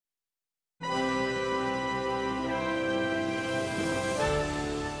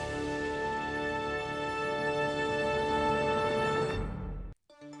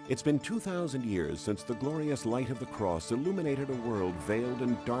It's been 2,000 years since the glorious light of the cross illuminated a world veiled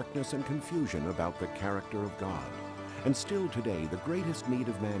in darkness and confusion about the character of God. And still today, the greatest need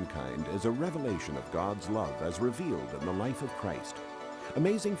of mankind is a revelation of God's love as revealed in the life of Christ.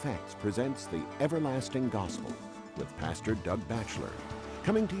 Amazing Facts presents the Everlasting Gospel with Pastor Doug Batchelor.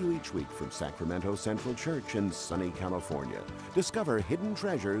 Coming to you each week from Sacramento Central Church in sunny California. Discover hidden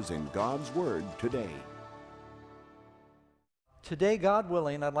treasures in God's Word today. Today, God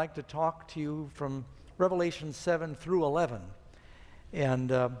willing, I'd like to talk to you from Revelation 7 through 11. And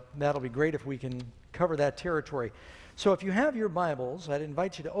that'll be great if we can cover that territory. So if you have your Bibles, I'd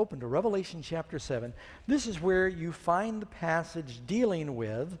invite you to open to Revelation chapter 7. This is where you find the passage dealing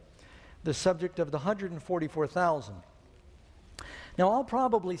with the subject of the 144,000. Now, I'll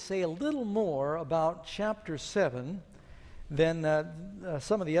probably say a little more about chapter 7 than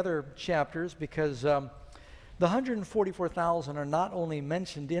some of the other chapters because the 144,000 are not only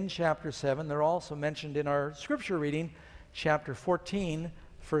mentioned in chapter 7, they're also mentioned in our scripture reading, chapter 14,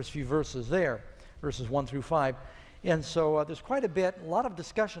 first few verses there, verses 1 through 5. And so there's quite a lot of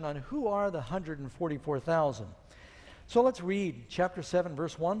discussion on who are the 144,000. So let's read chapter 7,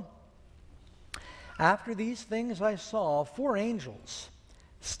 verse 1. After these things I saw 4 angels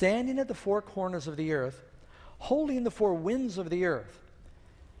standing at the 4 corners of the earth, holding the 4 winds of the earth,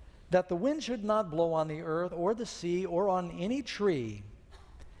 that the wind should not blow on the earth or the sea or on any tree.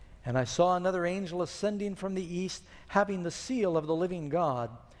 And I saw another angel ascending from the east, having the seal of the living God.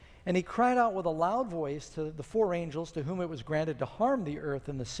 And he cried out with a loud voice to the 4 angels to whom it was granted to harm the earth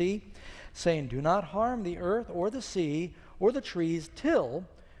and the sea, saying, Do not harm the earth or the sea or the trees till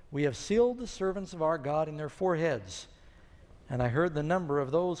we have sealed the servants of our God in their foreheads. And I heard the number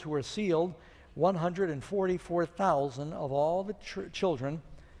of those who were sealed, 144,000 of all the children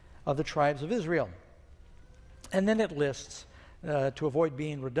of the tribes of Israel. And then it lists, to avoid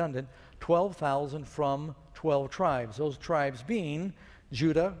being redundant, 12,000 from 12 tribes. Those tribes being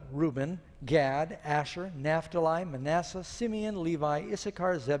Judah, Reuben, Gad, Asher, Naphtali, Manasseh, Simeon, Levi,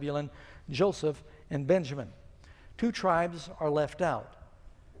 Issachar, Zebulun, Joseph, and Benjamin. 2 tribes are left out,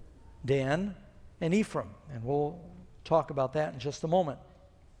 Dan and Ephraim, and we'll talk about that in just a moment.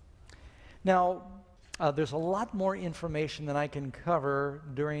 Now, there's a lot more information than I can cover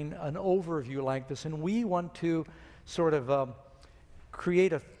during an overview like this, and we want to sort of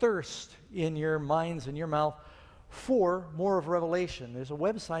create a thirst in your minds and your mouth for more of Revelation. There's a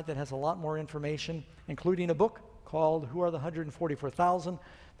website that has a lot more information, including a book called Who Are the 144,000?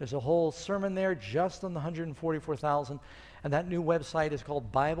 There's a whole sermon there just on the 144,000, and that new website is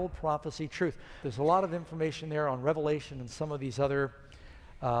called Bible Prophecy Truth. There's a lot of information there on Revelation and some of these other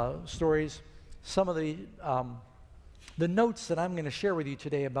stories. Some of the notes that I'm going to share with you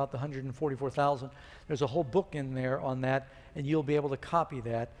today about the 144,000, there's a whole book in there on that, and you'll be able to copy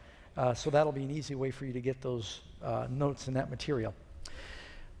that. So that'll be an easy way for you to get those notes and that material.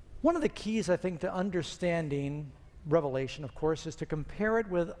 One of the keys, I think, to understanding Revelation, of course, is to compare it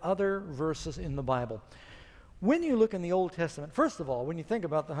with other verses in the Bible. When you look in the Old Testament, first of all, when you think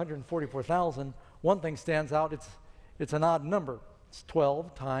about the 144,000, one thing stands out, it's an odd number. It's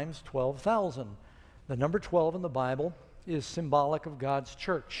 12 times 12,000. The number 12 in the Bible is symbolic of God's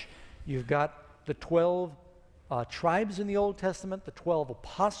church. You've got the 12 tribes in the Old Testament, the 12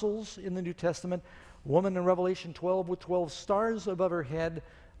 apostles in the New Testament, woman in Revelation 12 with 12 stars above her head.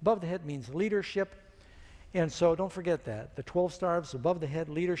 Above the head means leadership. And so don't forget that. The 12 stars above the head,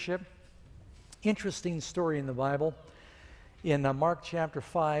 leadership. Interesting story in the Bible. In Mark chapter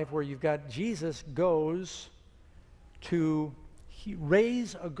 5, where you've got Jesus goes to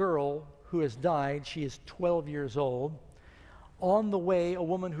raise a girl who has died. She is 12 years old. On the way, a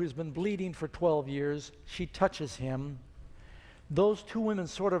woman who's been bleeding for 12 years, she touches him. Those 2 women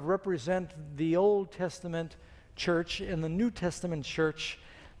sort of represent the Old Testament church and the New Testament church.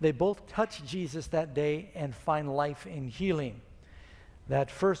 They both touch Jesus that day and find life and healing.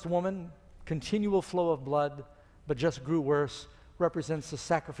 That first woman, continual flow of blood, but just grew worse, represents the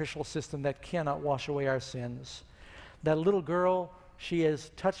sacrificial system that cannot wash away our sins. That little girl, she is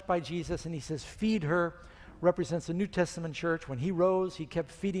touched by Jesus, and he says, feed her, represents the New Testament church. When he rose, he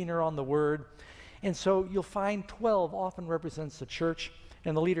kept feeding her on the word. And so you'll find 12 often represents the church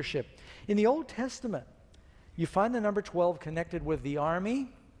and the leadership. In the Old Testament, you find the number 12 connected with the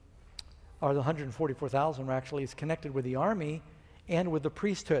army, or the 144,000 actually is connected with the army and with the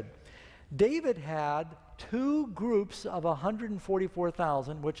priesthood. David had 2 groups of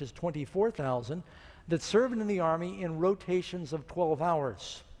 144,000, which is 24,000, that served in the army in rotations of 12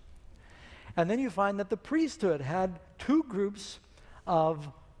 hours. And then you find that the priesthood had 2 groups of,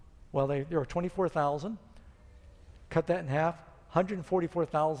 well, there were 24,000, cut that in half,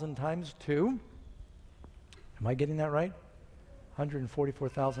 144,000 times 2. Am I getting that right?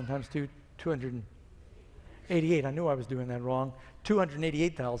 144,000 times 2, 288. I knew I was doing that wrong.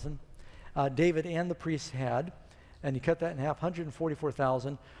 288,000. David and the priests had, and you cut that in half,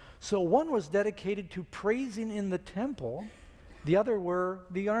 144,000. So one was dedicated to praising in the temple. The other were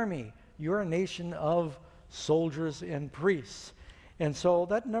the army. You're a nation of soldiers and priests. And so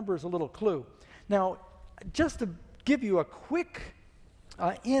that number is a little clue. Now, just to give you a quick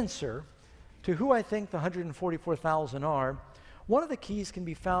answer to who I think the 144,000 are, one of the keys can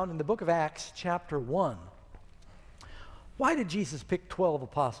be found in the book of Acts, chapter 1. Why did Jesus pick 12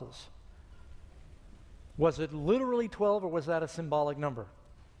 apostles? Was it literally 12, or was that a symbolic number?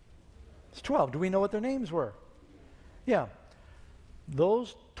 It's 12. Do we know what their names were? Yeah.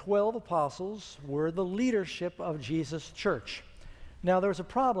 Those 12 apostles were the leadership of Jesus' church. Now, there was a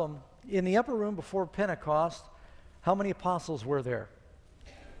problem. In the upper room before Pentecost, how many apostles were there?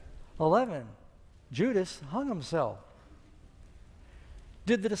 11. Judas hung himself.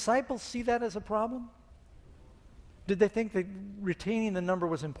 Did the disciples see that as a problem? Did they think that retaining the number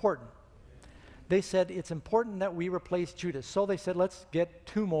was important? They said, it's important that we replace Judas. So they said, let's get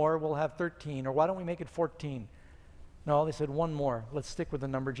 2 more, we'll have 13. Or why don't we make it 14? No, they said 1 more. Let's stick with the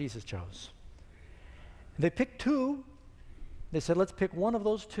number Jesus chose. They picked 2. They said, let's pick one of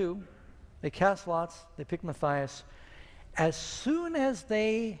those 2. They cast lots. They picked Matthias. As soon as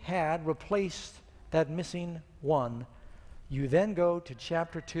they had replaced that missing 1, you then go to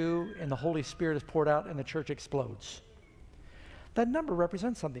chapter 2, and the Holy Spirit is poured out, and the church explodes. That number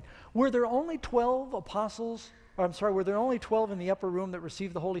represents something. Were there only 12 apostles, were there only 12 in the upper room that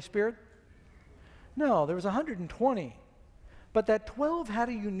received the Holy Spirit? No, there was 120. But that 12 had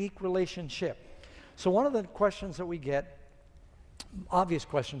a unique relationship. So one of the questions that we get, obvious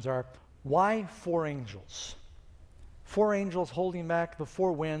questions, are, why 4 angels? 4 angels holding back the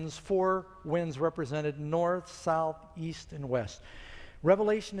 4 winds. 4 winds represented north, south, east, and west.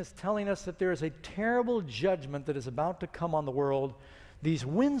 Revelation is telling us that there is a terrible judgment that is about to come on the world. These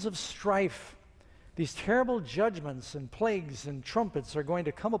winds of strife, these terrible judgments and plagues and trumpets are going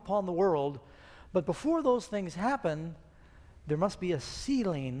to come upon the world. But before those things happen, there must be a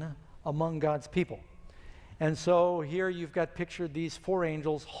sealing among God's people. And so here you've got pictured these 4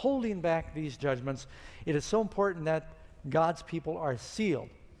 angels holding back these judgments. It is so important that God's people are sealed.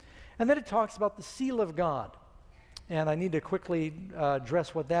 And then it talks about the seal of God. And I need to quickly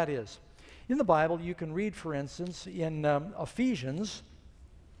address what that is. In the Bible, you can read, for instance, in Ephesians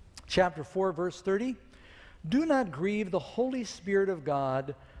chapter 4, verse 30, "Do not grieve the Holy Spirit of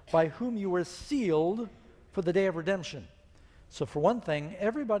God, by whom you were sealed for the day of redemption." So for one thing,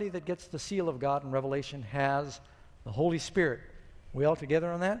 everybody that gets the seal of God in Revelation has the Holy Spirit. We all together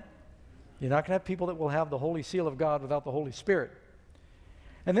on that? You're not going to have people that will have the Holy Seal of God without the Holy Spirit.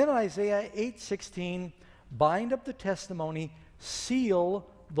 And then in Isaiah 8:16, "Bind up the testimony, seal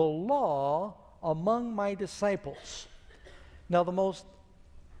the law among my disciples." Now, the most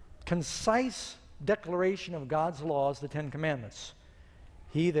concise declaration of God's law is the 10 Commandments.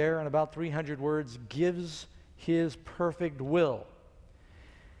 He there, in about 300 words, gives his perfect will.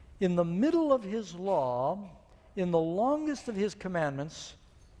 In the middle of his law, in the longest of his commandments,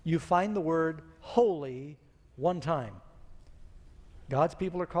 you find the word holy 1 time. God's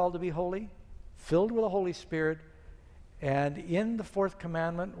people are called to be holy, filled with the Holy Spirit, and in the 4th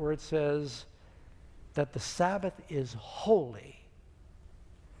commandment where it says that the Sabbath is holy.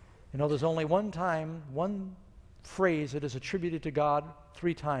 You know, there's only 1 time, 1 phrase that is attributed to God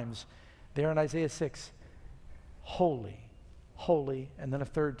 3 times. There in Isaiah 6, holy, holy, and then a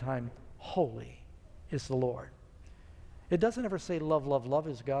 3rd time, holy is the Lord. It doesn't ever say love, love, love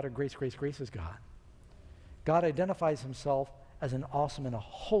is God, or grace, grace, grace is God. God identifies himself as an awesome and a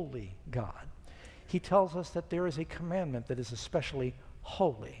holy God. He tells us that there is a commandment that is especially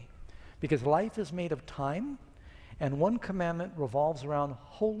holy, because life is made of time, and 1 commandment revolves around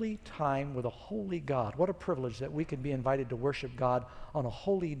holy time with a holy God. What a privilege that we could be invited to worship God on a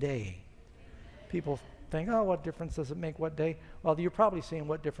holy day. People think, oh, what difference does it make what day? Well, you're probably saying,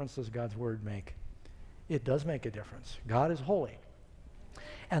 what difference does God's word make? It does make a difference. God is holy.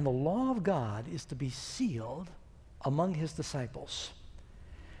 And the law of God is to be sealed among his disciples.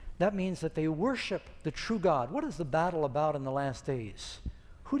 That means that they worship the true God. What is the battle about in the last days?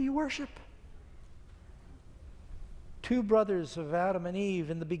 Who do you worship? 2 brothers of Adam and Eve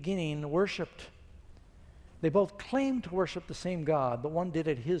in the beginning worshiped. They both claimed to worship the same God, but one did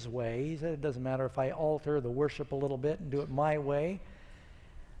it his way. He said, it doesn't matter if I alter the worship a little bit and do it my way.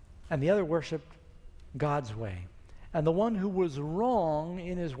 And the other worshiped God's way. And the one who was wrong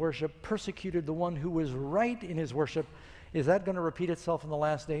in his worship persecuted the one who was right in his worship, Is that going to repeat itself in the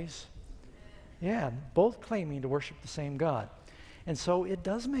last days? Yeah, both claiming to worship the same God. And so it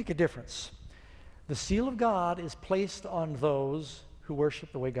does make a difference. The seal of God is placed on those who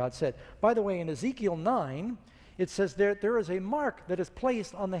worship the way God said. By the way, in Ezekiel 9, it says there is a mark that is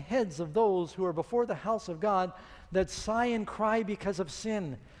placed on the heads of those who are before the house of God that sigh and cry because of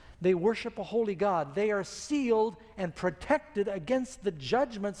sin. They worship a holy God. They are sealed and protected against the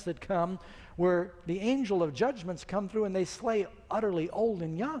judgments that come, where the angel of judgments come through and they slay utterly old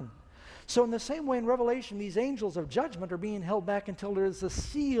and young. So in the same way in Revelation, these angels of judgment are being held back until there is a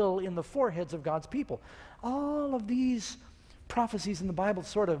seal in the foreheads of God's people. All of these prophecies in the Bible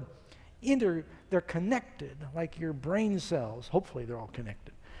sort of they're connected, like your brain cells. Hopefully they're all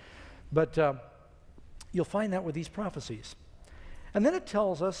connected. But you'll find that with these prophecies. And then it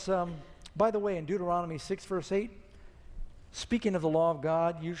tells us, by the way, in Deuteronomy 6, verse 8, speaking of the law of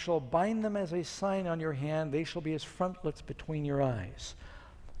God, you shall bind them as a sign on your hand. They shall be as frontlets between your eyes.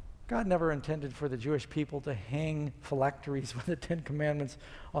 God never intended for the Jewish people to hang phylacteries with the Ten Commandments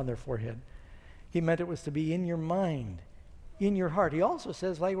on their forehead. He meant it was to be in your mind, in your heart. He also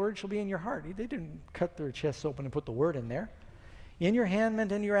says, thy word shall be in your heart. They didn't cut their chests open and put the word in there. In your hand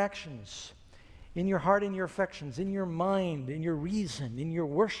meant in your actions, in your heart, in your affections, in your mind, in your reason, in your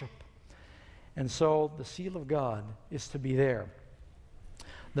worship. And so the seal of God is to be there.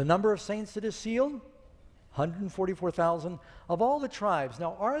 The number of saints that is sealed, 144,000 of all the tribes.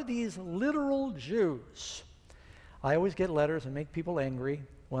 Now, are these literal Jews? I always get letters and make people angry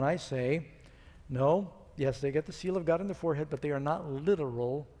when I say, no, yes, they get the seal of God in their forehead, but they are not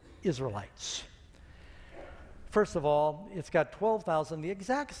literal Israelites. First of all, it's got 12,000, the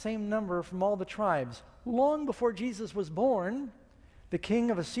exact same number from all the tribes. Long before Jesus was born, the king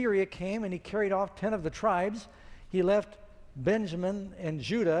of Assyria came and he carried off 10 of the tribes. He left Benjamin and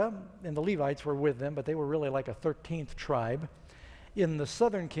Judah, and the Levites were with them, but they were really like a 13th tribe in the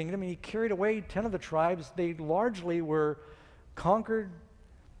southern kingdom, and he carried away 10 of the tribes. They largely were conquered,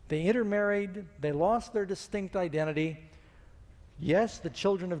 they intermarried, they lost their distinct identity. Yes, the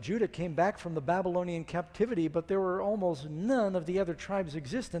children of Judah came back from the Babylonian captivity, but there were almost none of the other tribes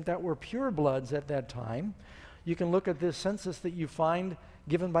existent that were purebloods at that time. You can look at this census that you find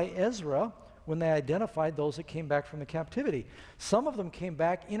given by Ezra when they identified those that came back from the captivity. Some of them came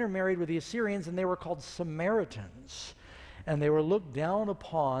back, intermarried with the Assyrians, and they were called Samaritans. And they were looked down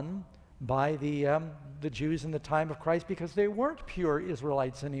upon by the Jews in the time of Christ because they weren't pure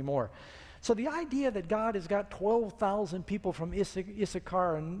Israelites anymore. So the idea that God has got 12,000 people from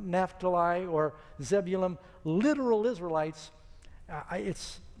Issachar and Naphtali or Zebulun, literal Israelites, I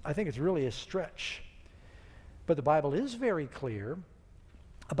think it's really a stretch. But the Bible is very clear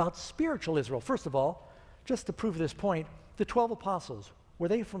about spiritual Israel. First of all, just to prove this point, the 12 apostles, were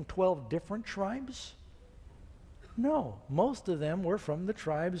they from 12 different tribes? No, most of them were from the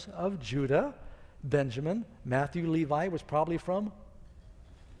tribes of Judah, Benjamin. Matthew, Levi was probably from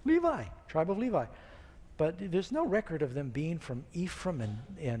Levi, tribe of Levi. But there's no record of them being from Ephraim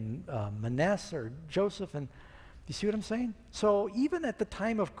and Manasseh or Joseph. And you see what I'm saying? So even at the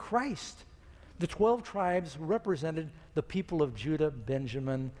time of Christ, the 12 tribes represented the people of Judah,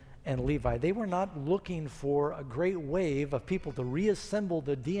 Benjamin, and Levi. They were not looking for a great wave of people to reassemble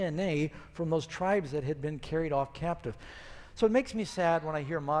the DNA from those tribes that had been carried off captive. So it makes me sad when I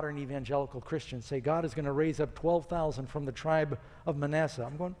hear modern evangelical Christians say God is going to raise up 12,000 from the tribe of Manasseh.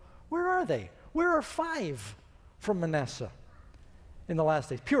 I'm going, where are they? Where are 5 from Manasseh in the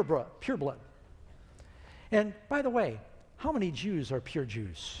last days? Pure blood. And by the way, how many Jews are pure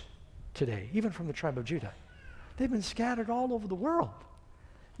Jews today, even from the tribe of Judah? They've been scattered all over the world.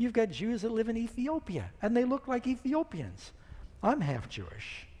 You've got Jews that live in Ethiopia, and they look like Ethiopians. I'm half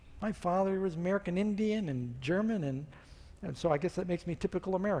Jewish. My father was American Indian and German, and so I guess that makes me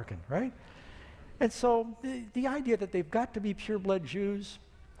typical American, right? And so the idea that they've got to be pure-blood Jews,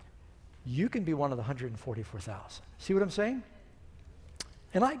 you can be one of the 144,000. See what I'm saying?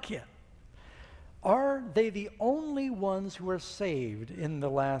 And I can. Are they the only ones who are saved in the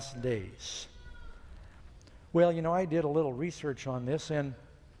last days? Well, you know, I did a little research on this, and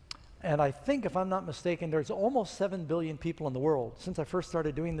I think, if I'm not mistaken, there's almost 7 billion people in the world. Since I first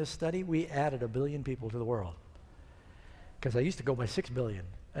started doing this study, we added 1 billion people to the world. Because I used to go by 6 billion,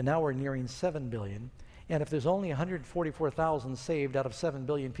 and now we're nearing 7 billion. And if there's only 144,000 saved out of 7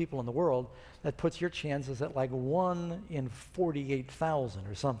 billion people in the world, that puts your chances at like 1 in 48,000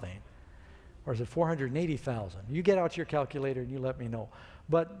 or something. Or is it 480,000? You get out your calculator and you let me know.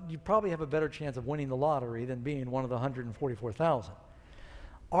 But you probably have a better chance of winning the lottery than being one of the 144,000.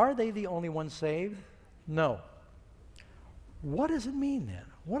 Are they the only ones saved? No. What does it mean then?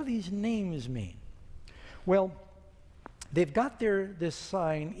 What do these names mean? Well, they've got this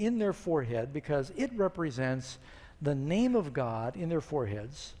sign in their forehead because it represents the name of God in their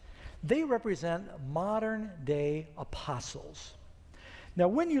foreheads. They represent modern-day apostles. Now,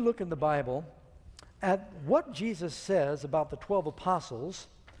 when you look in the Bible at what Jesus says about the 12 apostles,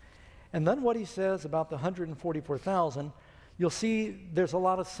 and then what he says about the 144,000, you'll see there's a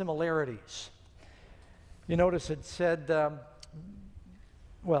lot of similarities. You notice it said,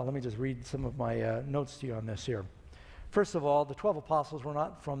 well, let me just read some of my notes to you on this here. First of all, the 12 apostles were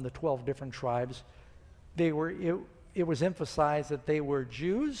not from the 12 different tribes. It was emphasized that they were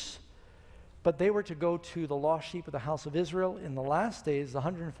Jews, but they were to go to the lost sheep of the house of Israel. In the last days, the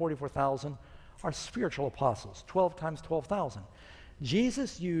 144,000 are spiritual apostles, 12 times 12,000.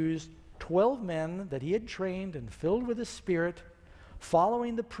 Jesus used 12 men that he had trained and filled with the Spirit,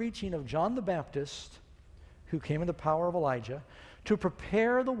 following the preaching of John the Baptist, who came in the power of Elijah, to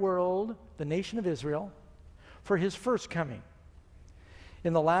prepare the world, the nation of Israel, for his first coming.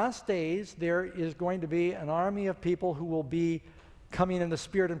 In the last days, there is going to be an army of people who will be coming in the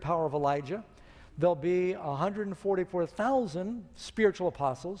spirit and power of Elijah. There'll be 144,000 spiritual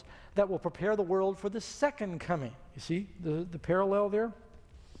apostles that will prepare the world for the second coming. You see the parallel there?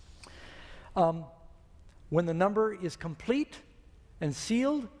 When the number is complete and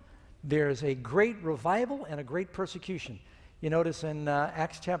sealed, there's a great revival and a great persecution. You notice in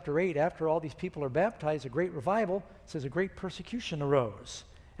Acts chapter 8, after all these people are baptized, a great revival, it says a great persecution arose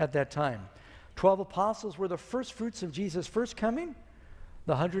at that time. 12 apostles were the first fruits of Jesus' first coming.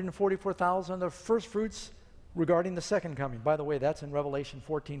 The 144,000 are the first fruits regarding the second coming. By the way, that's in Revelation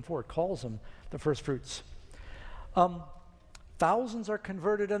 14:4. It calls them the first fruits. Thousands are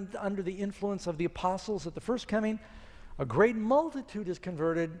converted under the influence of the apostles at the first coming. A great multitude is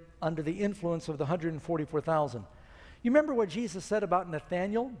converted under the influence of the 144,000. You remember what Jesus said about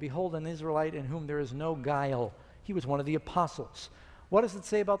Nathanael? Behold, an Israelite in whom there is no guile. He was one of the apostles. What does it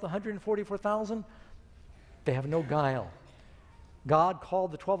say about the 144,000? They have no guile. God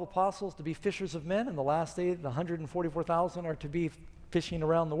called the 12 apostles to be fishers of men. In the last day, the 144,000 are to be fishing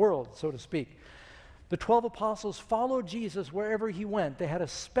around the world, so to speak. The 12 apostles followed Jesus wherever he went. They had a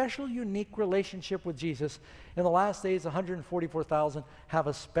special, unique relationship with Jesus. In the last days, 144,000 have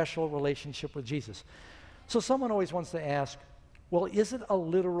a special relationship with Jesus. So someone always wants to ask, well, is it a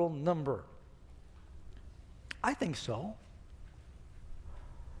literal number? I think so.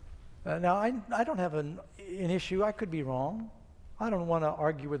 Now, I don't have an issue. I could be wrong. I don't want to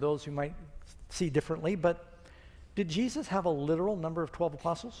argue with those who might see differently, but did Jesus have a literal number of 12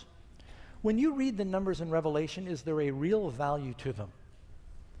 apostles? When you read the numbers in Revelation, is there a real value to them?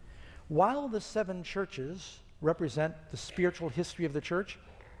 While the 7 churches represent the spiritual history of the church,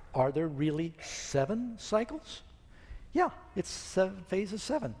 are there really 7 cycles? Yeah, it's phases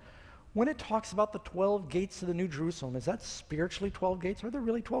 7. When it talks about the 12 gates of the New Jerusalem, is that spiritually 12 gates? Are there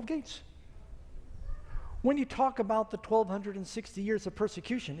really 12 gates? When you talk about the 1,260 years of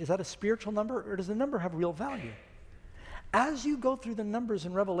persecution, is that a spiritual number, or does the number have real value? As you go through the numbers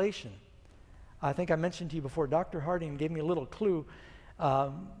in Revelation, I think I mentioned to you before, Dr. Harding gave me a little clue.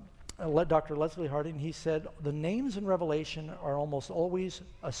 Dr. Leslie Harding, he said, the names in Revelation are almost always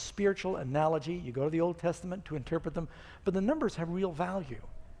a spiritual analogy. You go to the Old Testament to interpret them, but the numbers have real value.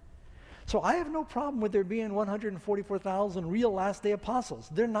 So I have no problem with there being 144,000 real last-day apostles.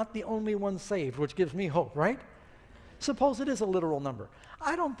 They're not the only ones saved, which gives me hope, right? Suppose it is a literal number.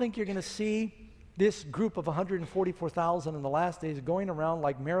 I don't think you're going to see this group of 144,000 in the last days going around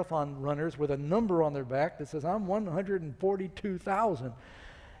like marathon runners with a number on their back that says, I'm 142,000.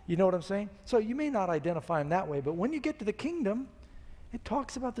 You know what I'm saying? So you may not identify them that way, but when you get to the kingdom, it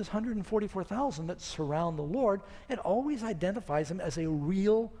talks about this 144,000 that surround the Lord. It always identifies them as a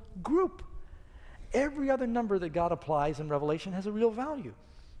real group. Every other number that God applies in Revelation has a real value.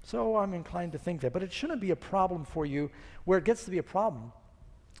 So I'm inclined to think that. But it shouldn't be a problem for you. Where it gets to be a problem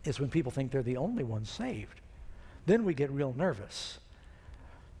is when people think they're the only ones saved. Then we get real nervous.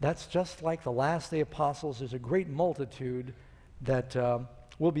 That's just like the last day apostles. There's a great multitude that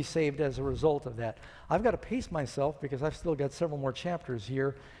will be saved as a result of that. I've got to pace myself because I've still got several more chapters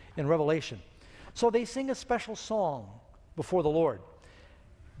here in Revelation. So they sing a special song before the Lord.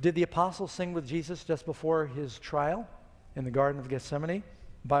 Did the apostles sing with Jesus just before his trial in the Garden of Gethsemane?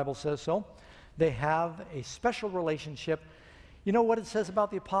 The Bible says so. They have a special relationship. You know what it says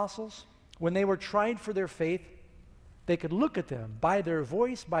about the apostles? When they were tried for their faith, they could look at them by their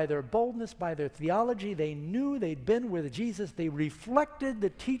voice, by their boldness, by their theology. They knew they'd been with Jesus. They reflected the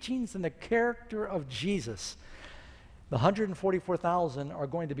teachings and the character of Jesus. The 144,000 are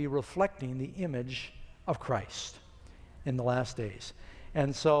going to be reflecting the image of Christ in the last days.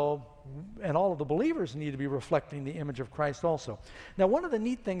 And so, and all of the believers need to be reflecting the image of Christ also. Now, one of the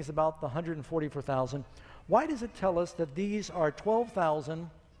neat things about the 144,000, why does it tell us that these are 12,000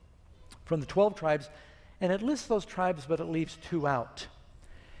 from the 12 tribes, and it lists those tribes, but it leaves 2 out?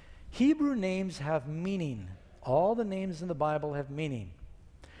 Hebrew names have meaning. All the names in the Bible have meaning.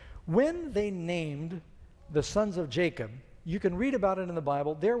 When they named the sons of Jacob, you can read about it in the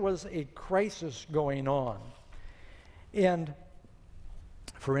Bible, there was a crisis going on. And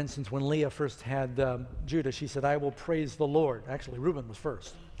for instance, when Leah first had Judah, she said, I will praise the Lord. Actually, Reuben was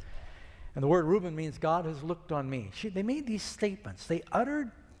first. And the word Reuben means God has looked on me. They made these statements. They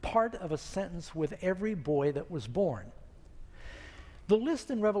uttered part of a sentence with every boy that was born. The list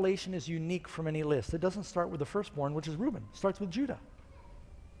in Revelation is unique from any list. It doesn't start with the firstborn, which is Reuben. It starts with Judah.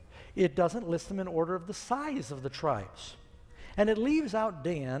 It doesn't list them in order of the size of the tribes. And it leaves out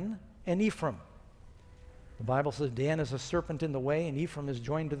Dan and Ephraim. The Bible says Dan is a serpent in the way, and Ephraim is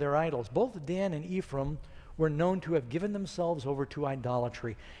joined to their idols. Both Dan and Ephraim were known to have given themselves over to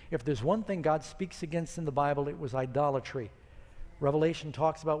idolatry. If there's one thing God speaks against in the Bible, it was idolatry. Revelation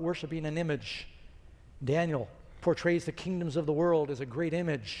talks about worshiping an image. Daniel portrays the kingdoms of the world as a great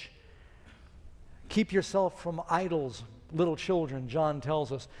image. Keep yourself from idols, little children, John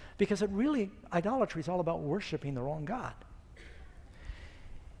tells us, because idolatry is all about worshiping the wrong God.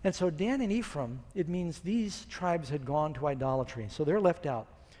 And so Dan and Ephraim, it means these tribes had gone to idolatry, so they're left out.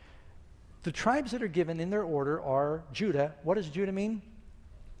 The tribes that are given in their order are Judah. What does Judah mean?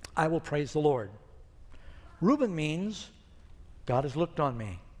 I will praise the Lord. Reuben means God has looked on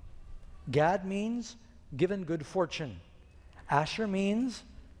me. Gad means given good fortune. Asher means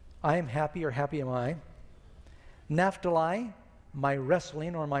I am happy, or happy am I. Naphtali, my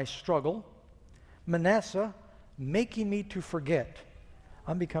wrestling or my struggle. Manasseh, making me to forget.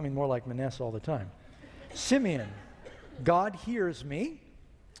 I'm becoming more like Manasseh all the time. Simeon, God hears me.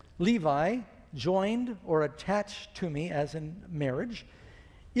 Levi, joined or attached to me as in marriage.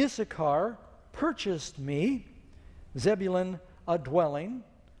 Issachar, purchased me. Zebulun, a dwelling.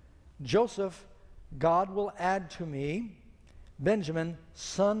 Joseph, God will add to me. Benjamin,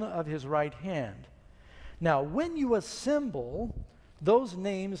 son of his right hand. Now, when you assemble those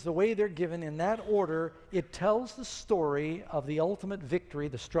names the way they're given in that order, it tells the story of the ultimate victory,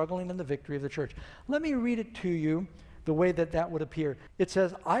 the struggling and the victory of the church. Let me read it to you the way that would appear. It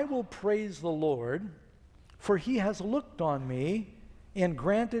says, I will praise the Lord, for he has looked on me and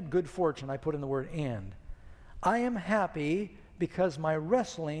granted good fortune. I put in the word and. I am happy because my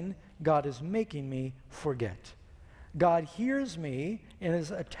wrestling God is making me forget. God hears me and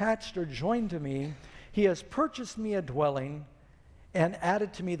is attached or joined to me. He has purchased me a dwelling and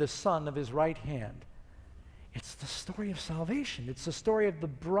added to me the son of his right hand. It's the story of salvation. It's the story of the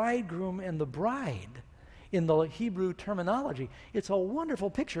bridegroom and the bride in the Hebrew terminology. It's a wonderful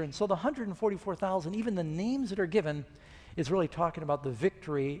picture. And so the 144,000, even the names that are given, is really talking about the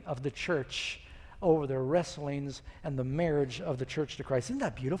victory of the church over their wrestlings and the marriage of the church to Christ. Isn't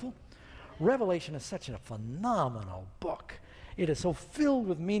that beautiful? Revelation is such a phenomenal book. It is so filled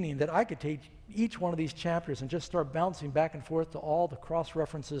with meaning that I could take each one of these chapters and just start bouncing back and forth to all the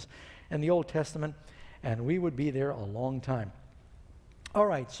cross-references in the Old Testament, and we would be there a long time. All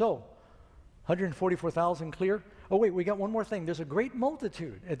right, so 144,000 clear. Oh, wait, we got one more thing. There's a great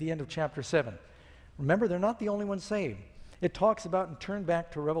multitude at the end of chapter 7. Remember, they're not the only ones saved. It talks about, and turn back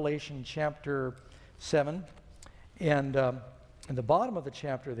to Revelation chapter 7, and in the bottom of the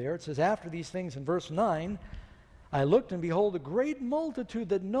chapter there, it says, after these things in verse 9, I looked, and behold, a great multitude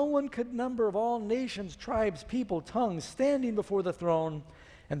that no one could number, of all nations, tribes, people, tongues, standing before the throne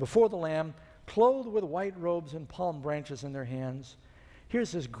and before the Lamb, clothed with white robes and palm branches in their hands.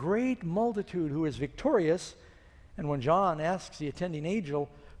 Here's this great multitude who is victorious. And when John asks the attending angel,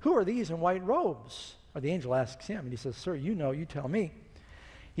 who are these in white robes? Or the angel asks him, and he says, sir, you know, you tell me.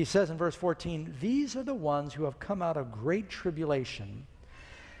 He says in verse 14, these are the ones who have come out of great tribulation.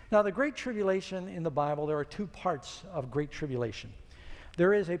 Now, the Great Tribulation in the Bible, there are 2 parts of Great Tribulation.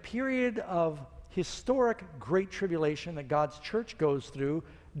 There is a period of historic Great Tribulation that God's church goes through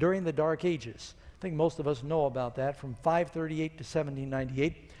during the Dark Ages. I think most of us know about that, from 538 to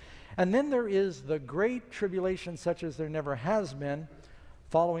 1798. And then there is the Great Tribulation, such as there never has been,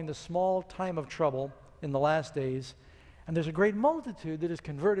 following the small time of trouble in the last days. And there's a great multitude that is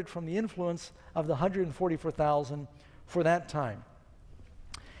converted from the influence of the 144,000 for that time.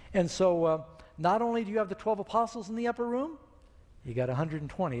 And so not only do you have the 12 apostles in the upper room, you got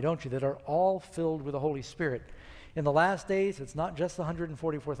 120, don't you, that are all filled with the Holy Spirit. In the last days, it's not just the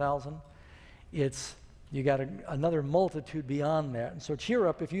 144,000. It's You got another multitude beyond that. And so cheer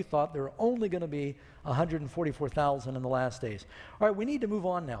up if you thought there were only going to be 144,000 in the last days. All right, we need to move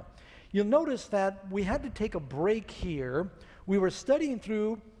on now. You'll notice that we had to take a break here. We were studying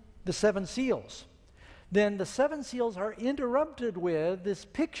through the 7 seals. Then the 7 seals are interrupted with this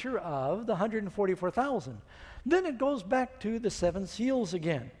picture of the 144,000. Then it goes back to the 7 seals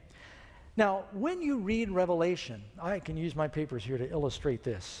again. Now, when you read Revelation, I can use my papers here to illustrate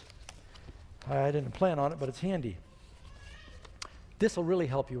this. I didn't plan on it, but it's handy. This will really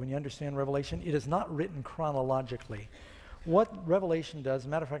help you when you understand Revelation. It is not written chronologically. What Revelation does, as a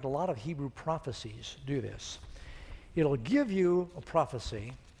matter of fact, a lot of Hebrew prophecies do this. It'll give you a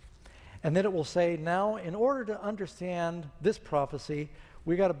prophecy, and then it will say, now, in order to understand this prophecy,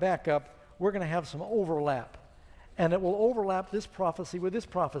 we got to back up. We're going to have some overlap. And it will overlap this prophecy with this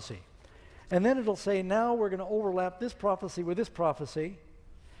prophecy. And then it'll say, now we're going to overlap this prophecy with this prophecy.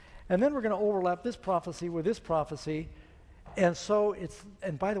 And then we're going to overlap this prophecy with this prophecy. And so it's,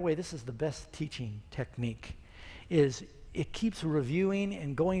 and by the way, this is the best teaching technique, is it keeps reviewing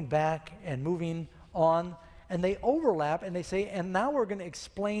and going back and moving on. And they overlap and they say, and now we're going to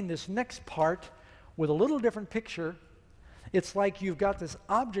explain this next part with a little different picture. It's like you've got this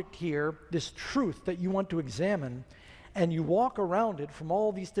object here, this truth that you want to examine, and you walk around it from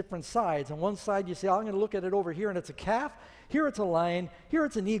all these different sides. On one side you say, I'm going to look at it over here, and it's a calf. Here it's a lion. Here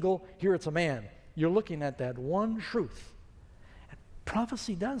it's an eagle. Here it's a man. You're looking at that one truth. And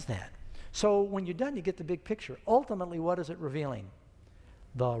prophecy does that. So when you're done, you get the big picture. Ultimately, what is it revealing?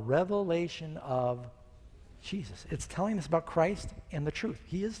 The revelation of Jesus. It's telling us about Christ and the truth.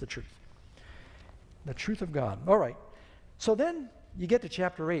 He is the truth. The truth of God. All right. So then you get to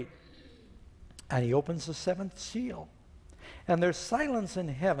chapter 8, and he opens the 7th seal. And there's silence in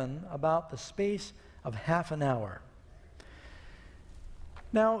heaven about the space of half an hour.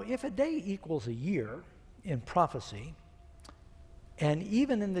 Now, if a day equals a year in prophecy, and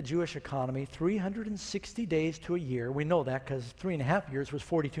even in the Jewish economy, 360 days to a year, we know that because 3.5 years was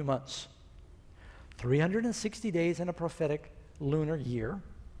 42 months. 360 days in a prophetic lunar year.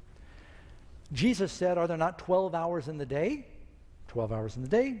 Jesus said, are there not 12 hours in the day? 12 hours in the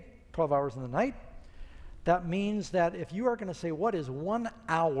day, 12 hours in the night. That means that if you are going to say, what is 1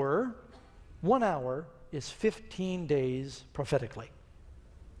 hour? 1 hour is 15 days prophetically.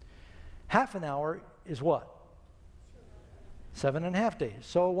 Half an hour is what? 7.5 days.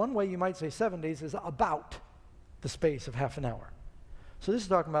 So one way you might say 7 days is about the space of half an hour. So this is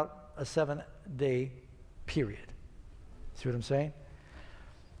talking about a 7-day period. See what I'm saying?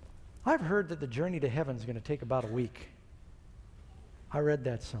 I've heard that the journey to heaven is going to take about a week. I read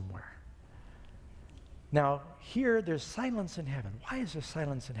that somewhere. Now, here there's silence in heaven. Why is there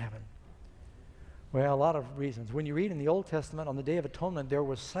silence in heaven? Well, a lot of reasons. When you read in the Old Testament, on the Day of Atonement, there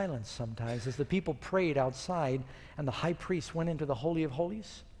was silence sometimes as the people prayed outside and the high priest went into the Holy of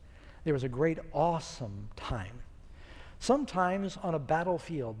Holies. There was a great, awesome time. Sometimes on a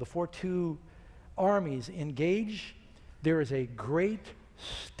battlefield, before two armies engage, there is a great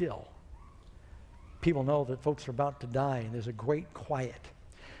still. People know that folks are about to die, and there's a great quiet.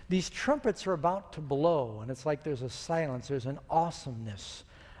 These trumpets are about to blow, and it's like there's a silence, there's an awesomeness,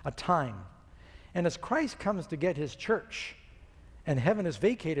 a time. And as Christ comes to get his church, and heaven is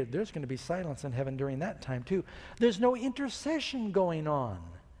vacated, there's going to be silence in heaven during that time too. There's no intercession going on.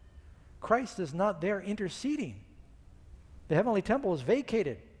 Christ is not there interceding. The heavenly temple is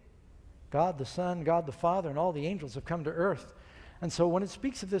vacated. God the Son, God the Father, and all the angels have come to earth. And so when it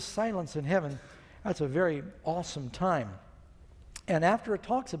speaks of this silence in heaven, that's a very awesome time. And after it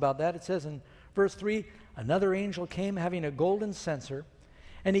talks about that, it says in verse 3, another angel came having a golden censer,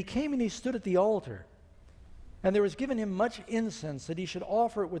 and he came and he stood at the altar. And there was given him much incense that he should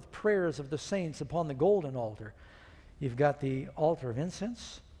offer it with prayers of the saints upon the golden altar. You've got the altar of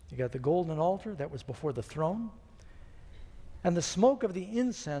incense. You got the golden altar that was before the throne. And the smoke of the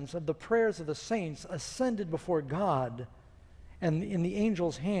incense of the prayers of the saints ascended before God and in the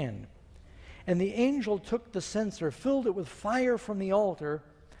angel's hand. And the angel took the censer, filled it with fire from the altar.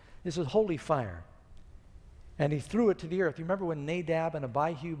 This is holy fire. And he threw it to the earth. You remember when Nadab and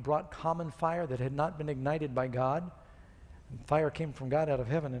Abihu brought common fire that had not been ignited by God? And fire came from God out of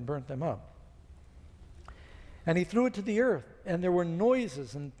heaven and burnt them up. And he threw it to the earth, and there were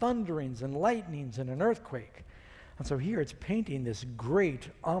noises and thunderings and lightnings and an earthquake. And so here it's painting this great,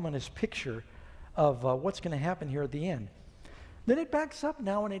 ominous picture of what's going to happen here at the end. Then it backs up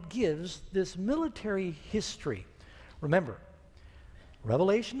now and it gives this military history. Remember,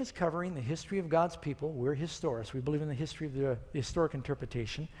 Revelation is covering the history of God's people. We're historians. We believe in the history of the historic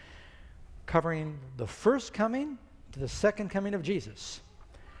interpretation, covering the first coming to the second coming of Jesus.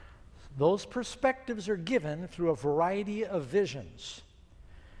 Those perspectives are given through a variety of visions.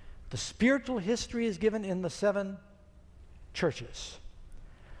 The spiritual history is given in the 7 churches.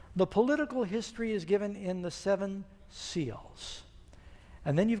 The political history is given in the 7 seals.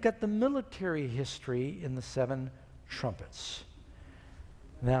 And then you've got the military history in the 7 trumpets.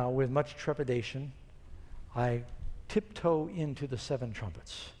 Now, with much trepidation, I tiptoe into the 7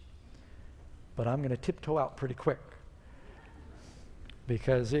 trumpets. But I'm going to tiptoe out pretty quick,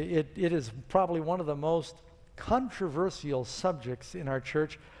 because it is probably one of the most controversial subjects in our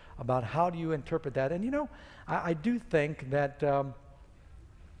church about how do you interpret that. And you know, I do think that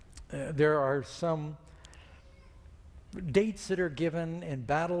there are some dates that are given and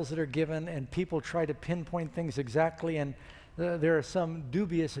battles that are given, and people try to pinpoint things exactly, and there are some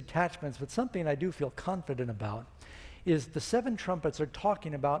dubious attachments. But something I do feel confident about is the 7 trumpets are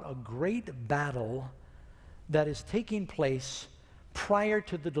talking about a great battle that is taking place prior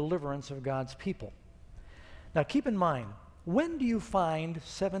to the deliverance of God's people. Now keep in mind, when do you find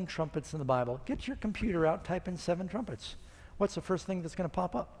 7 trumpets in the Bible? Get your computer out, type in 7 trumpets. What's the first thing that's going to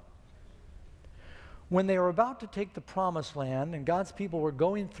pop up? When they were about to take the promised land and God's people were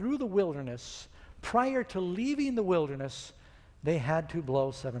going through the wilderness, prior to leaving the wilderness, they had to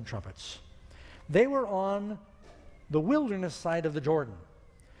blow 7 trumpets. They were on the wilderness side of the Jordan.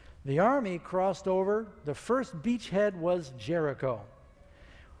 The army crossed over. The first beachhead was Jericho.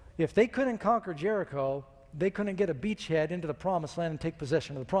 If they couldn't conquer Jericho, they couldn't get a beachhead into the promised land and take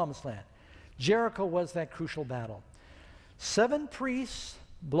possession of the promised land. Jericho was that crucial battle. 7 priests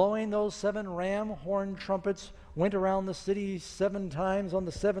blowing those 7 ram horn trumpets went around the city 7 times on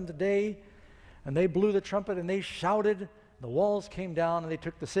the 7th day, and they blew the trumpet and they shouted. The walls came down and they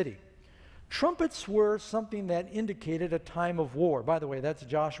took the city. Trumpets were something that indicated a time of war. By the way, that's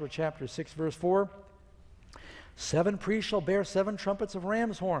Joshua chapter 6, verse 4. 7 priests shall bear 7 trumpets of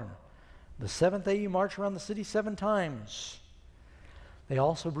ram's horn. The 7th day you march around the city 7 times. They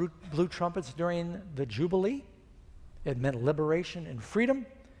also blew trumpets during the Jubilee. It meant liberation and freedom.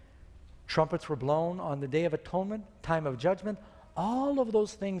 Trumpets were blown on the Day of Atonement, time of judgment. All of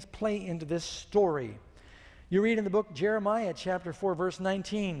those things play into this story. You read in the book Jeremiah chapter 4, verse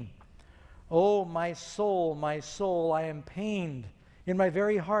 19. Oh, my soul, I am pained in my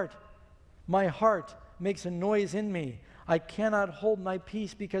very heart. My heart makes a noise in me. I cannot hold my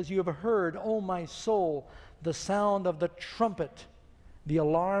peace because you have heard, oh, my soul, the sound of the trumpet, the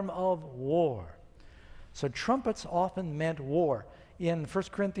alarm of war. So trumpets often meant war. In 1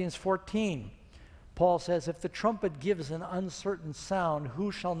 Corinthians 14, Paul says, if the trumpet gives an uncertain sound,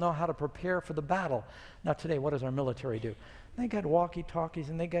 who shall know how to prepare for the battle? Now today, what does our military do? They got walkie-talkies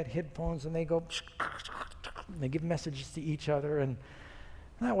and they got headphones and they go, and they give messages to each other. And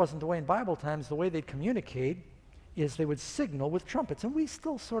that wasn't the way in Bible times. The way they'd communicate is they would signal with trumpets. And we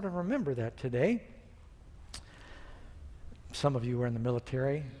still sort of remember that today. Some of you were in the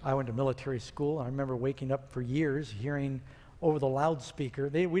military. I went to military school. I remember waking up for years hearing over the loudspeaker.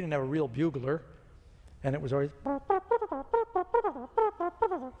 We didn't have a real bugler. And it was always,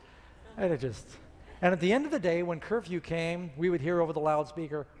 and at the end of the day, when curfew came, we would hear over the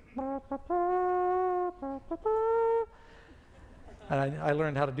loudspeaker, and I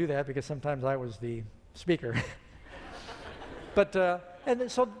learned how to do that because sometimes I was the speaker. But,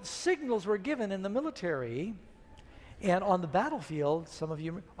 and so signals were given in the military, and on the battlefield, some of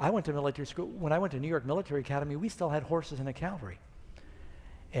you, I went to military school. When I went to New York Military Academy, we still had horses in the cavalry.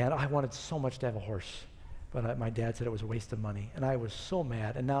 And I wanted so much to have a horse, but my dad said it was a waste of money, and I was so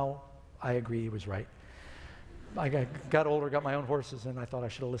mad, and now I agree he was right. I got older, got my own horses, and I thought I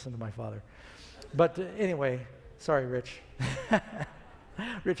should have listened to my father. But anyway, sorry, Rich.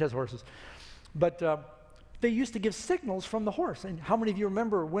 Rich has horses. But they used to give signals from the horse. And how many of you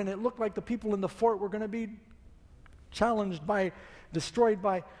remember when it looked like the people in the fort were going to be challenged by, destroyed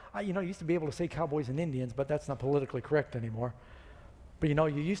by, you used to be able to say cowboys and Indians, but that's not politically correct anymore. But you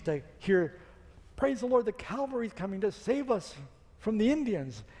used to hear, praise the Lord, the cavalry's coming to save us from the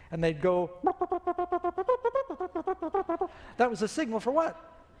Indians. And they'd go, that was a signal for what?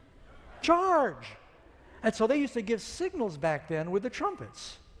 Charge. And so they used to give signals back then with the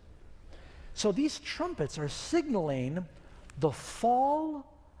trumpets. So these trumpets are signaling the fall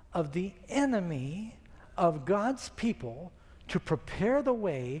of the enemy of God's people to prepare the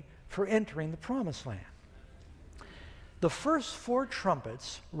way for entering the promised land. The first 4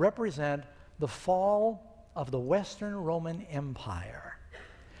 trumpets represent the fall of the Western Roman Empire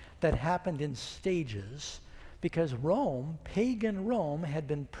that happened in stages because Rome, pagan Rome, had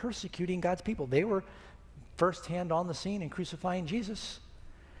been persecuting God's people. They were firsthand on the scene in crucifying Jesus.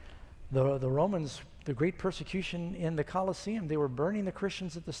 The Romans the great persecution in the Colosseum. They were burning the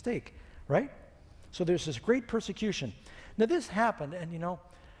Christians at the stake, right? So there's this great persecution. Now this happened, and you know,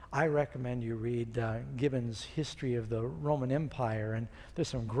 I recommend you read Gibbon's History of the Roman Empire, and there's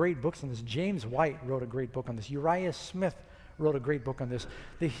some great books on this. James White wrote a great book on this. Uriah Smith wrote a great book on this.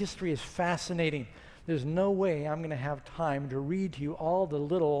 The history is fascinating. There's no way I'm going to have time to read to you all the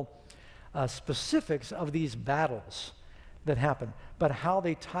little specifics of these battles that happen, but how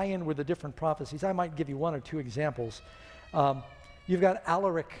they tie in with the different prophecies. I might give you one or two examples. You've got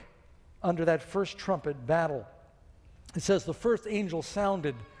Alaric under that first trumpet battle. It says, the first angel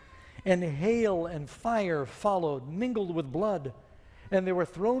sounded, and hail and fire followed, mingled with blood, and they were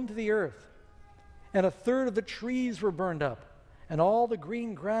thrown to the earth. And a third of the trees were burned up, and all the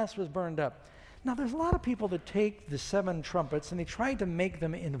green grass was burned up. Now, there's a lot of people that take the 7 trumpets and they try to make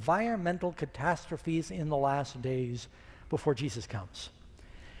them environmental catastrophes in the last days before Jesus comes.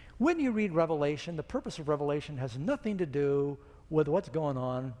 When you read Revelation, the purpose of Revelation has nothing to do with what's going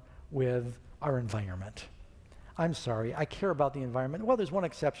on with our environment. I'm sorry, I care about the environment. Well, there's one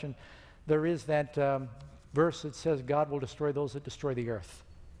exception. There is that verse that says God will destroy those that destroy the earth.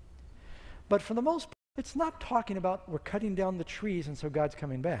 But for the most part, it's not talking about we're cutting down the trees and so God's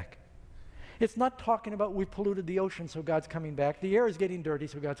coming back. It's not talking about we've polluted the ocean so God's coming back. The air is getting dirty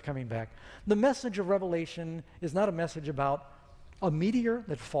so God's coming back. The message of Revelation is not a message about a meteor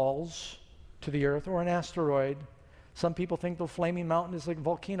that falls to the earth or an asteroid. Some people think the flaming mountain is like a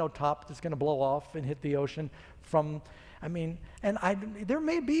volcano top that's going to blow off and hit the ocean from, there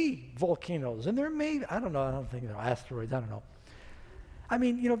may be volcanoes, and there may, I don't think they're asteroids, I don't know. I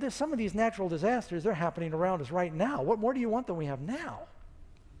mean, you know, there's some of these natural disasters, they're happening around us right now. What more do you want than we have now?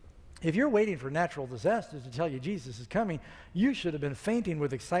 If you're waiting for natural disasters to tell you Jesus is coming, you should have been fainting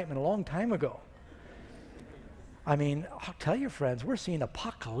with excitement a long time ago. I mean, I'll tell your friends, we're seeing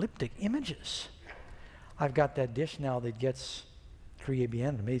apocalyptic images. I've got that dish now that gets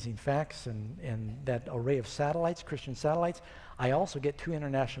 3ABN, Amazing Facts, and that array of satellites, Christian satellites. I also get 2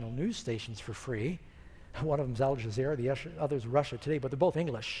 international news stations for free. One of them's Al Jazeera, the other's Russia Today, but they're both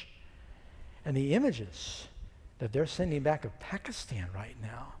English. And the images that they're sending back of Pakistan right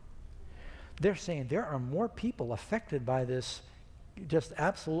now, they're saying there are more people affected by this just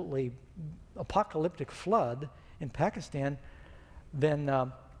absolutely apocalyptic flood in Pakistan than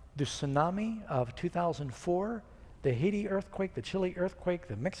the tsunami of 2004, the Haiti earthquake, the Chile earthquake,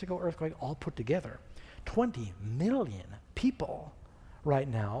 the Mexico earthquake, all put together. 20 million people right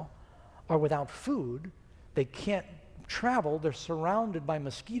now are without food. They can't travel. They're surrounded by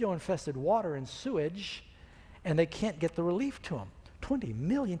mosquito-infested water and sewage, and they can't get the relief to them. 20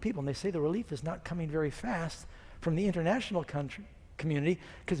 million people, and they say the relief is not coming very fast from the international community,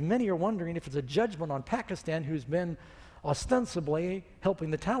 because many are wondering if it's a judgment on Pakistan, who's been ostensibly helping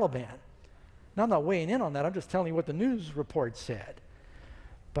the Taliban. Now, I'm not weighing in on that. I'm just telling you what the news report said.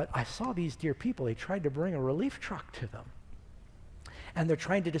 But I saw these dear people. They tried to bring a relief truck to them. And they're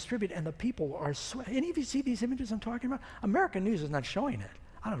trying to distribute, and the people are sweating. Any of you see these images I'm talking about? American news is not showing it.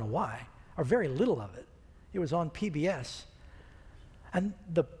 I don't know why, or very little of it. It was on PBS. And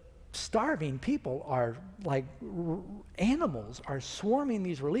the starving people are like animals, are swarming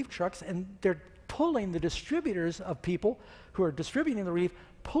these relief trucks, and they're pulling the distributors of people who are distributing the relief,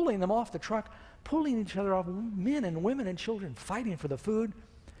 pulling them off the truck, pulling each other off, men and women and children fighting for the food.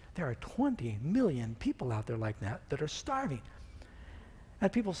 There are 20 million people out there like that are starving.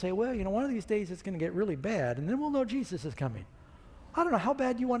 And people say, well, you know, one of these days it's going to get really bad, and then we'll know Jesus is coming. I don't know how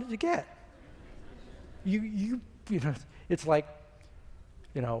bad you want it to get. You know, it's like,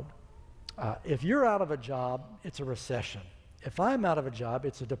 you know, if you're out of a job, it's a recession. If I'm out of a job,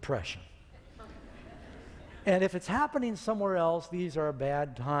 it's a depression. And if it's happening somewhere else, these are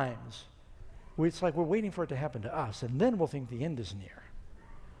bad times. It's like we're waiting for it to happen to us, and then we'll think the end is near.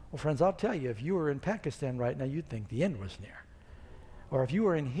 Well, friends, I'll tell you, if you were in Pakistan right now, you'd think the end was near. Or if you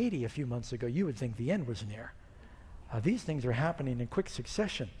were in Haiti a few months ago, you would think the end was near. These things are happening in quick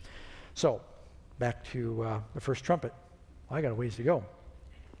succession. So, back to the first trumpet. Well, I got a ways to go.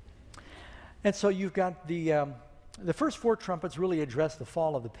 And so you've got the first 4 trumpets really address the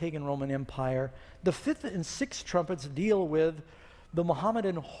fall of the pagan Roman Empire. The 5th and 6th trumpets deal with the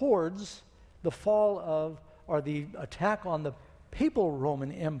Mohammedan hordes, the fall of, or the attack on the papal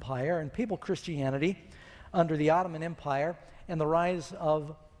Roman Empire and papal Christianity under the Ottoman Empire, and the rise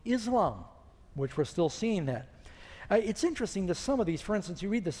of Islam, which we're still seeing that. It's interesting that some of these, for instance, you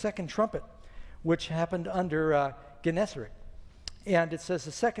read the 2nd trumpet, which happened under Gennesaret. And it says,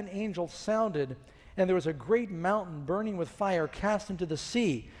 the 2nd angel sounded, and there was a great mountain burning with fire cast into the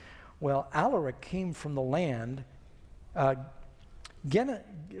sea. Well, Alaric came from the land.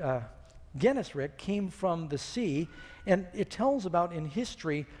 Gennesareth came from the sea, and it tells about in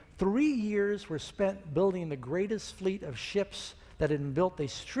history 3 years were spent building the greatest fleet of ships that had been built. They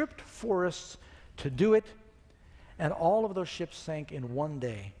stripped forests to do it, and all of those ships sank in one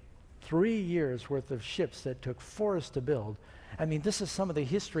day. 3 years worth of ships that took forests to build. I mean, this is some of the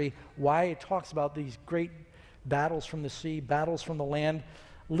history, why it talks about these great battles from the sea, battles from the land.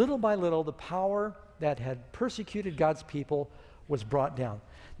 Little by little, the power that had persecuted God's people was brought down.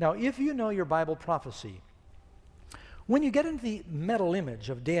 Now, if you know your Bible prophecy, when you get into the metal image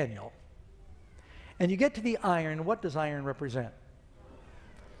of Daniel, and you get to the iron, what does iron represent?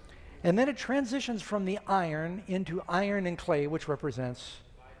 And then it transitions from the iron into iron and clay, which represents,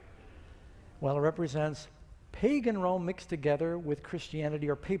 well, it represents pagan Rome mixed together with Christianity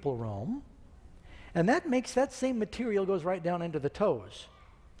or papal Rome. And that makes that same material goes right down into the toes.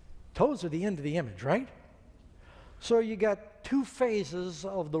 Toes are the end of the image, right? So you got two phases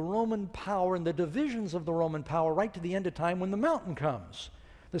of the Roman power and the divisions of the Roman power right to the end of time when the mountain comes.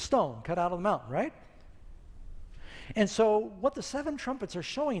 The stone cut out of the mountain, right? And so what the seven trumpets are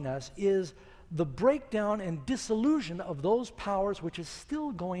showing us is the breakdown and dissolution of those powers, which is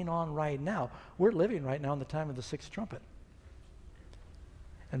still going on right now. We're living right now in the time of the sixth trumpet.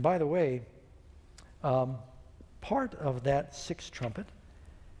 And by the way, part of that sixth trumpet,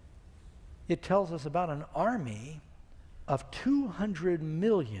 it tells us about an army of 200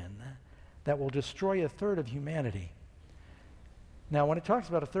 million that will destroy a third of humanity. Now, when it talks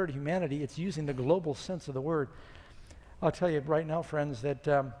about a third of humanity, it's using the global sense of the word. I'll tell you right now, friends, that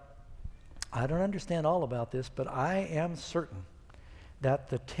I don't understand all about this, but I am certain that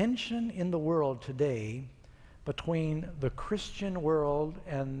the tension in the world today between the Christian world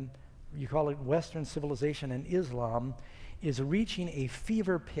and, you call it Western civilization, and Islam is reaching a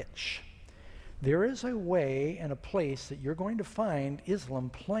fever pitch. There is a way and a place that you're going to find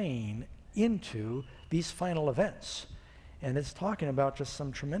Islam playing into these final events. And it's talking about just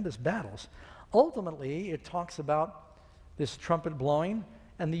some tremendous battles. Ultimately, it talks about this trumpet blowing,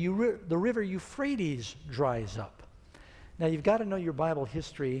 and the river Euphrates dries up. Now, you've got to know your Bible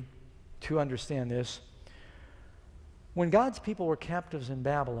history to understand this. When God's people were captives in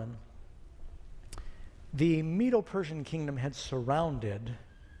Babylon, the Medo-Persian kingdom had surrounded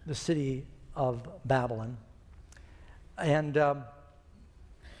the city of Babylon. And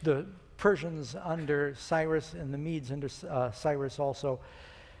the Persians under Cyrus and the Medes under Cyrus also.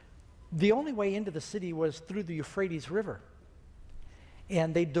 The only way into the city was through the Euphrates River.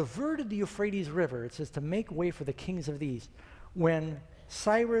 And they diverted the Euphrates River, it says, to make way for the kings of the east. When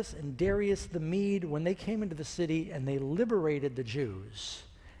Cyrus and Darius the Mede, when they came into the city and they liberated the Jews,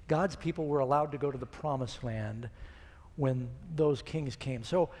 God's people were allowed to go to the promised land when those kings came.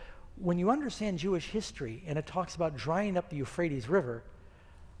 So when you understand Jewish history and it talks about drying up the Euphrates River,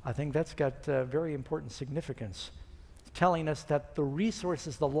 I think that's got very important significance, telling us that the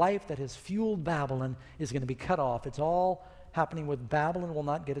resources, the life that has fueled Babylon is going to be cut off. It's all happening with Babylon will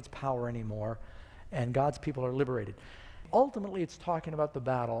not get its power anymore, and God's people are liberated. Ultimately, it's talking about the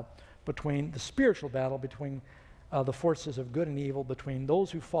battle between, the spiritual battle between the forces of good and evil, between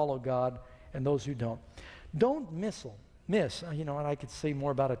those who follow God and those who don't. Don't miss, and I could say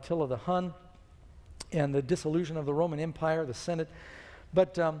more about Attila the Hun and the dissolution of the Roman Empire, the Senate,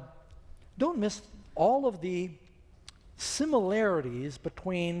 but don't miss all of the similarities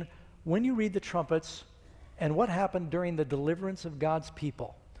between when you read the trumpets and what happened during the deliverance of God's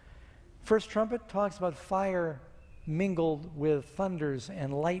people. First trumpet talks about fire mingled with thunders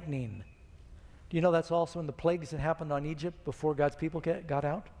and lightning. Do you know that's also in the plagues that happened on Egypt before God's people got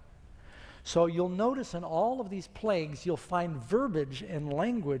out? So you'll notice in all of these plagues, you'll find verbiage and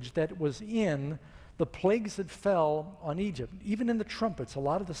language that was in the plagues that fell on Egypt. Even in the trumpets, a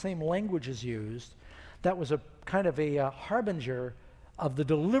lot of the same language is used. That was a kind of a harbinger of the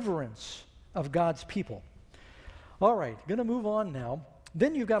deliverance of God's people. All right, going to move on now.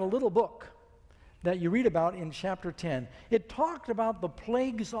 Then you've got a little book that you read about in chapter 10. It talked about the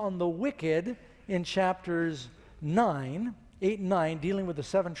plagues on the wicked in chapters 8 and 9, dealing with the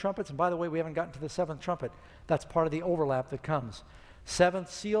seven trumpets. And by the way, we haven't gotten to the seventh trumpet. That's part of the overlap that comes.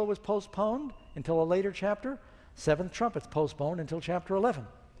 Seventh seal was postponed until a later chapter. Seventh trumpet's postponed until chapter 11.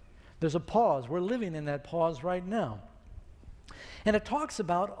 There's a pause. We're living in that pause right now. And it talks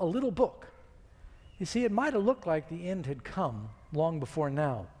about a little book. You see, it might have looked like the end had come long before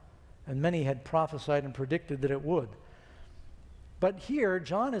now, and many had prophesied and predicted that it would. But here,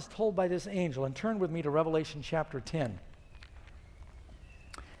 John is told by this angel, and turn with me to Revelation chapter 10.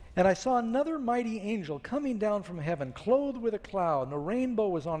 And I saw another mighty angel coming down from heaven, clothed with a cloud, and a rainbow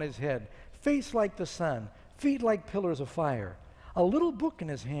was on his head, face like the sun, feet like pillars of fire, a little book in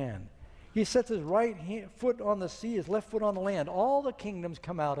his hand. He sets his foot on the sea, his left foot on the land. All the kingdoms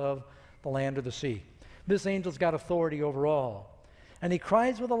come out of the land or the sea. This angel's got authority over all. And he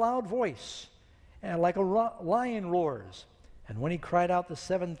cries with a loud voice, and like a lion roars. And when he cried out, the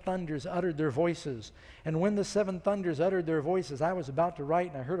seven thunders uttered their voices. And when the seven thunders uttered their voices, I was about to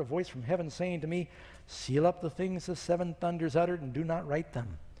write, and I heard a voice from heaven saying to me, seal up the things the seven thunders uttered, and do not write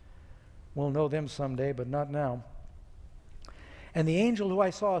them. We'll know them someday, but not now. And the angel who I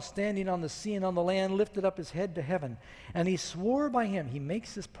saw standing on the sea and on the land lifted up his head to heaven, and he swore by him. He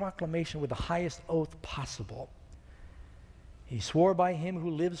makes this proclamation with the highest oath possible. He swore by him who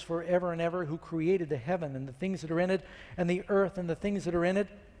lives forever and ever, who created the heaven and the things that are in it, and the earth and the things that are in it,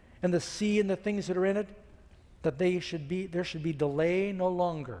 and the sea and the things that are in it, that there should be delay no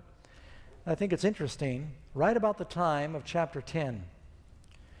longer. I think it's interesting, right about the time of chapter 10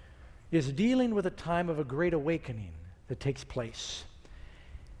 is dealing with a time of a great awakening that takes place.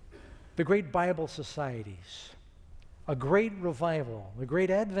 The great Bible societies, a great revival, the great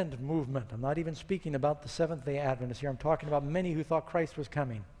Advent movement. I'm not even speaking about the Seventh-day Adventists here. I'm talking about many who thought Christ was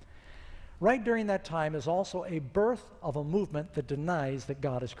coming. Right during that time is also a birth of a movement that denies that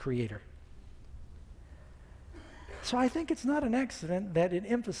God is creator. So I think it's not an accident that it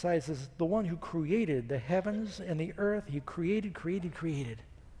emphasizes the one who created the heavens and the earth. He created.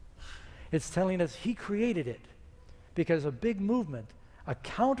 It's telling us he created it because a big movement, a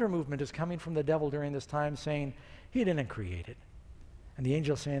counter movement is coming from the devil during this time saying he didn't create it. And the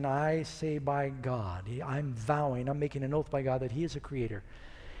angel saying, I say by God, I'm vowing, I'm making an oath by God that he is a creator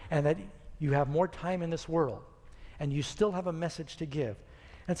and that you have more time in this world and you still have a message to give.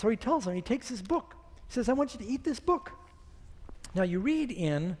 And so he tells them, he takes his book. He says, I want you to eat this book. Now you read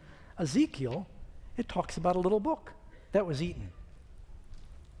in Ezekiel, it talks about a little book that was eaten.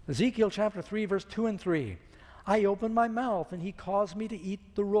 Ezekiel chapter 3, verse 2 and 3. I opened my mouth, and he caused me to eat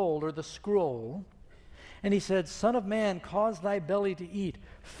the roll, or the scroll. And he said, Son of man, cause thy belly to eat.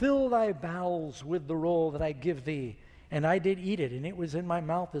 Fill thy bowels with the roll that I give thee. And I did eat it, and it was in my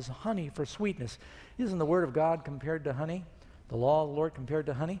mouth as honey for sweetness. Isn't the word of God compared to honey? The law of the Lord compared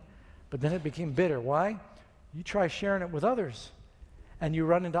to honey? But then it became bitter. Why? You try sharing it with others, and you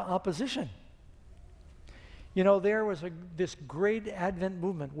run into opposition. You know, there was this great Advent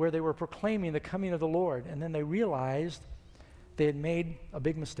movement where they were proclaiming the coming of the Lord, and then they realized they had made a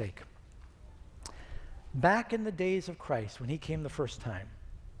big mistake. Back in the days of Christ, when he came the first time,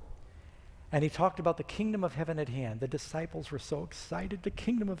 and he talked about the kingdom of heaven at hand, the disciples were so excited, the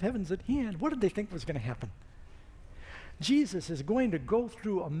kingdom of heaven's at hand. What did they think was going to happen? Jesus is going to go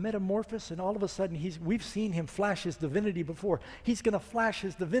through a metamorphosis, and all of a sudden we've seen him flash his divinity before. He's going to flash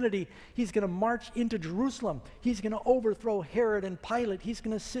his divinity. He's going to march into Jerusalem. He's going to overthrow Herod and Pilate. He's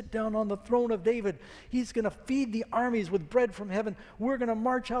going to sit down on the throne of David. He's going to feed the armies with bread from heaven. We're going to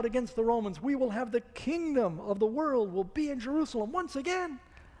march out against the Romans. We will have the kingdom of the world will be in Jerusalem once again.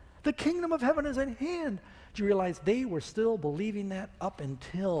 The kingdom of heaven is at hand. Do you realize they were still believing that up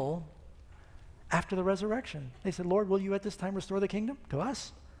until after the resurrection? They said, Lord, will you at this time restore the kingdom to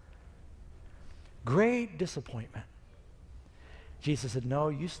us? Great disappointment. Jesus said, no,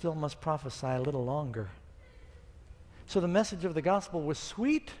 you still must prophesy a little longer. So the message of the gospel was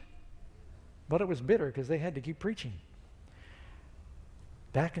sweet, but it was bitter because they had to keep preaching.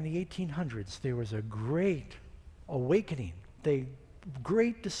 Back in the 1800s, there was a great awakening, the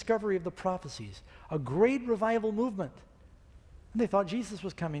great discovery of the prophecies, a great revival movement. And they thought Jesus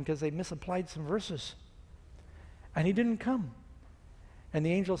was coming because they misapplied some verses. And he didn't come. And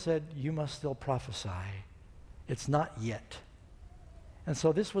the angel said, you must still prophesy. It's not yet. And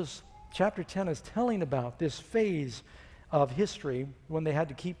so this was, chapter 10 is telling about this phase of history when they had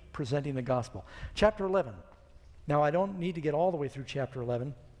to keep presenting the gospel. Chapter 11. Now I don't need to get all the way through chapter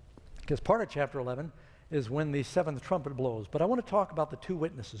 11 because part of chapter 11 is when the seventh trumpet blows. But I want to talk about the two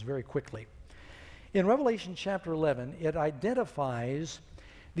witnesses very quickly. In Revelation chapter 11, it identifies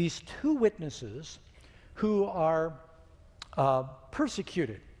these two witnesses who are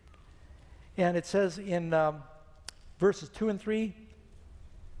persecuted. And it says in verses 2 and 3,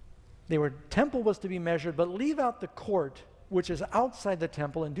 temple was to be measured, but leave out the court which is outside the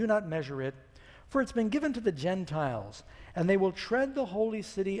temple and do not measure it, for it's been given to the Gentiles, and they will tread the holy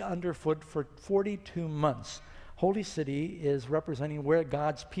city underfoot for 42 months. Holy city is representing where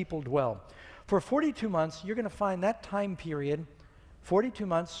God's people dwell. For 42 months, you're going to find that time period, 42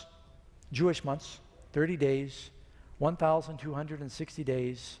 months, Jewish months, 30 days, 1,260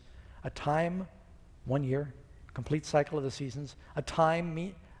 days, a time, 1 year, complete cycle of the seasons. A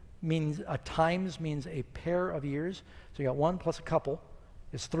times means a pair of years. So you got one plus a couple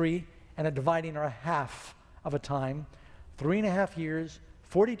is 3, and a dividing or a half of a time. 3.5 years,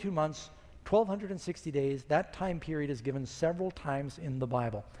 42 months, 1,260 days. That time period is given several times in the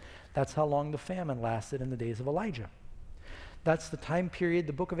Bible. That's how long the famine lasted in the days of Elijah. That's the time period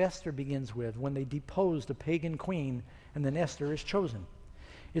the book of Esther begins with, when they deposed a pagan queen and then Esther is chosen.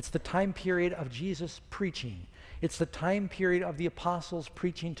 It's the time period of Jesus preaching. It's the time period of the apostles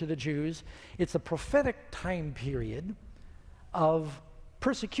preaching to the Jews. It's a prophetic time period of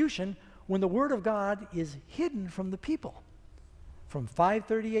persecution when the Word of God is hidden from the people. From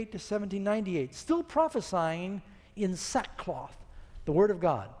 538 to 1798, still prophesying in sackcloth, the Word of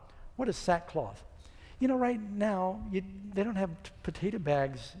God. What is sackcloth? You know, right now, they don't have potato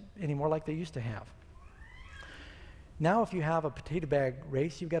bags anymore like they used to have. Now, if you have a potato bag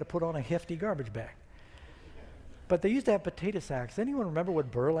race, you've got to put on a hefty garbage bag. But they used to have potato sacks. Anyone remember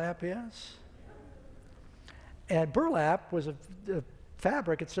what burlap is? And burlap was a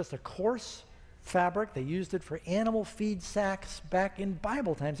fabric. It's just a coarse fabric. They used it for animal feed sacks back in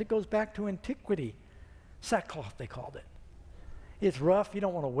Bible times. It goes back to antiquity. Sackcloth, they called it. It's rough. You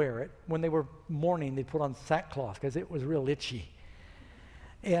don't want to wear it. When they were mourning, they put on sackcloth because it was real itchy.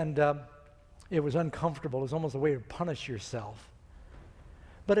 And it was uncomfortable. It was almost a way to punish yourself.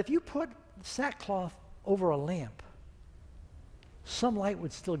 But if you put sackcloth over a lamp, some light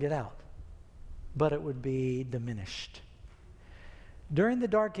would still get out, but it would be diminished. During the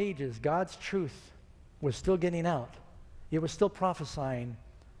Dark Ages, God's truth was still getting out. It was still prophesying,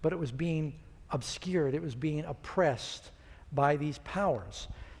 but it was being obscured. It was being oppressed by these powers.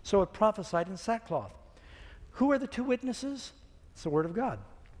 So it prophesied in sackcloth. Who are the two witnesses? It's the Word of God.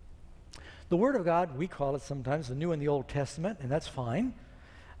 The Word of God, we call it sometimes the New and the Old Testament, and that's fine.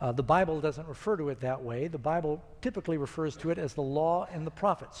 The Bible doesn't refer to it that way. The Bible typically refers to it as the law and the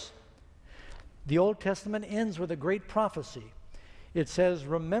prophets. The Old Testament ends with a great prophecy. It says,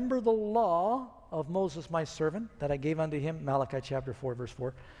 remember the law of Moses my servant that I gave unto him, Malachi chapter 4, verse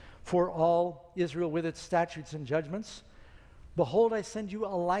 4, for all Israel with its statutes and judgments. Behold, I send you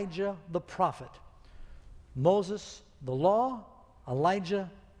Elijah the prophet. Moses, the law,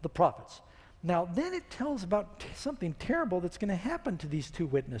 Elijah, the prophets. Now, then it tells about something terrible that's going to happen to these two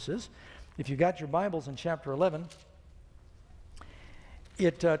witnesses. If you got your Bibles in chapter 11,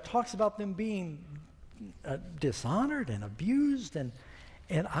 it talks about them being dishonored and abused. And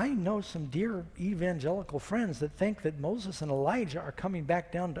I know some dear evangelical friends that think that Moses and Elijah are coming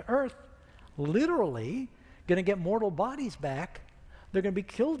back down to earth, literally going to get mortal bodies back. They're going to be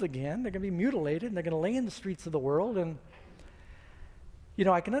killed again. They're going to be mutilated, and they're going to lay in the streets of the world. And you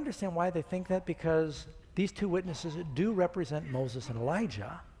know, I can understand why they think that, because these two witnesses do represent Moses and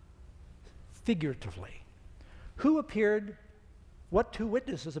Elijah figuratively. Who appeared, what two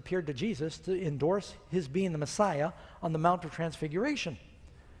witnesses appeared to Jesus to endorse his being the Messiah on the Mount of Transfiguration?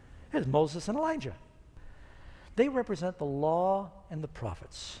 It was Moses and Elijah. They represent the law and the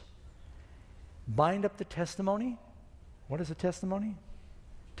prophets. Bind up the testimony. What is a testimony?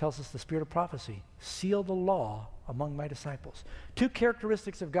 It tells us the spirit of prophecy. Seal the law among my disciples. Two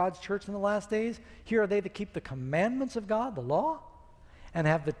characteristics of God's church in the last days. Here are they that keep the commandments of God, the law, and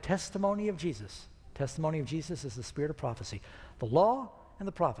have the testimony of Jesus. Testimony of Jesus is the spirit of prophecy. The law and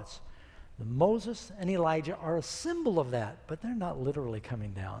the prophets. The Moses and Elijah are a symbol of that, but they're not literally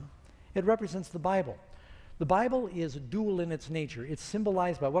coming down. It represents the Bible. The Bible is dual in its nature. It's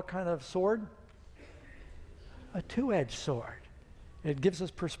symbolized by what kind of sword? A two-edged sword. It gives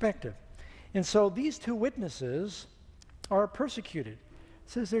us perspective. And so these two witnesses are persecuted. It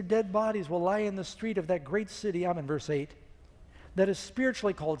says their dead bodies will lie in the street of that great city, I'm in verse 8, that is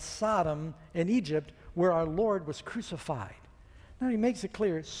spiritually called Sodom and Egypt, where our Lord was crucified. Now he makes it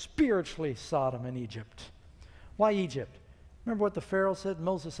clear, spiritually Sodom and Egypt. Why Egypt? Remember what the Pharaoh said?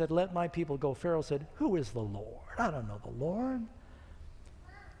 Moses said, let my people go. Pharaoh said, who is the Lord? I don't know the Lord.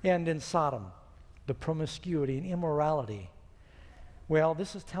 And in Sodom, the promiscuity and immorality. Well,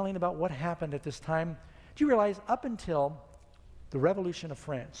 this is telling about what happened at this time. Do you realize up until the Revolution of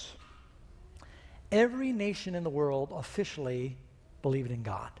France, every nation in the world officially believed in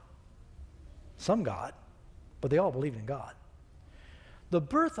God. Some God, but they all believed in God. The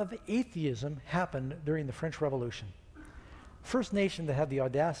birth of atheism happened during the French Revolution. First nation that had the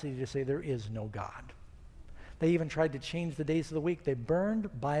audacity to say there is no God. They even tried to change the days of the week. They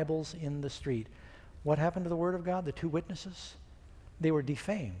burned Bibles in the street. What happened to the Word of God? The two witnesses? They were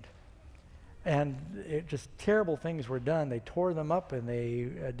defamed. And just terrible things were done. They tore them up and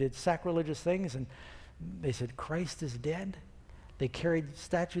they did sacrilegious things, and they said, Christ is dead. They carried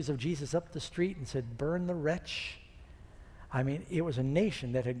statues of Jesus up the street and said, burn the wretch. I mean, it was a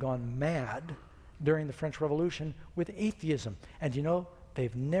nation that had gone mad during the French Revolution with atheism. And you know,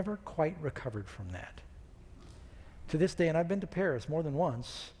 they've never quite recovered from that. To this day, and I've been to Paris more than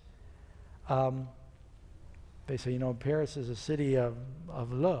once, They say, you know, Paris is a city of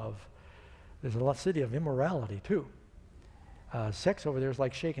love. There's a city of immorality, too. Sex over there is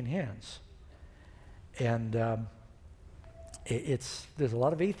like shaking hands. And there's a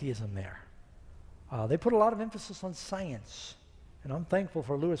lot of atheism there. They put a lot of emphasis on science. And I'm thankful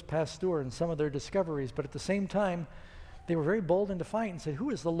for Louis Pasteur and some of their discoveries, but at the same time, they were very bold and defiant and said, who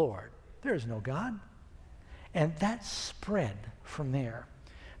is the Lord? There is no God. And that spread from there.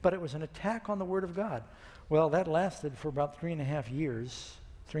 But it was an attack on the Word of God. Well, that lasted for about 3.5 years,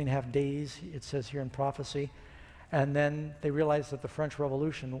 3.5 days, it says here in prophecy. And then they realized that the French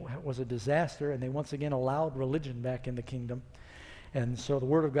Revolution was a disaster, and they once again allowed religion back in the kingdom. And so the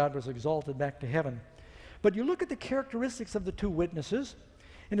Word of God was exalted back to heaven. But you look at the characteristics of the two witnesses,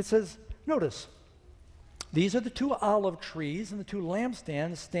 and it says, notice, these are the two olive trees and the two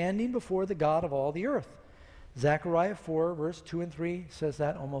lampstands standing before the God of all the earth. Zechariah 4, verse 2 and 3 says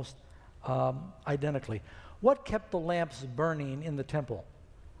that almost identically. What kept the lamps burning in the temple?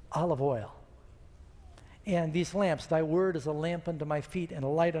 Olive oil. And these lamps, thy word is a lamp unto my feet and a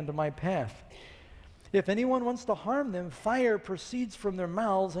light unto my path. If anyone wants to harm them, fire proceeds from their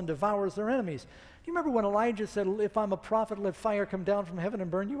mouths and devours their enemies. Do you remember when Elijah said, if I'm a prophet, let fire come down from heaven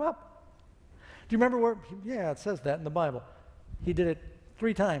and burn you up? Do you remember where, yeah, it says that in the Bible. He did it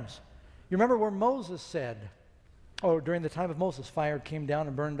 3 times. You remember where Moses said, during the time of Moses, fire came down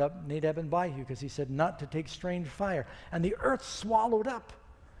and burned up Nadab and Abihu because he said not to take strange fire. And the earth swallowed up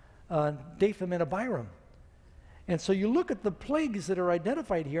Dathan and Abiram. And so you look at the plagues that are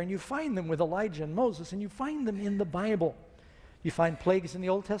identified here, and you find them with Elijah and Moses, and you find them in the Bible. You find plagues in the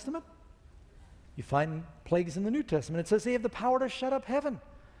Old Testament. You find plagues in the New Testament. It says they have the power to shut up heaven.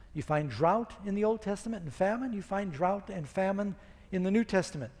 You find drought in the Old Testament and famine. You find drought and famine in the New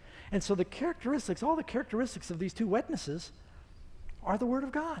Testament. And so the characteristics, all the characteristics of these two witnesses are the Word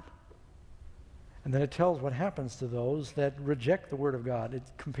of God. And then it tells what happens to those that reject the Word of God. It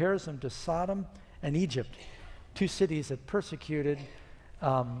compares them to Sodom and Egypt, 2 cities that persecuted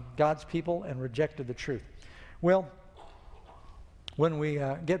God's people and rejected the truth. Well, when we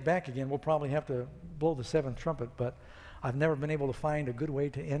get back again, we'll probably have to blow the 7th trumpet, but I've never been able to find a good way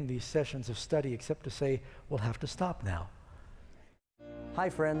to end these sessions of study except to say, we'll have to stop now. Hi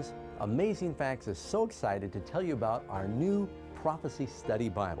friends, Amazing Facts is so excited to tell you about our new Prophecy Study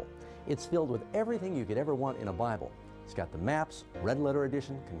Bible. It's filled with everything you could ever want in a Bible. It's got the maps, red letter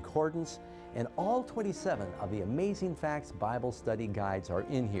edition, concordance, and all 27 of the Amazing Facts Bible study guides are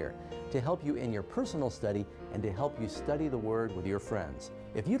in here to help you in your personal study and to help you study the Word with your friends.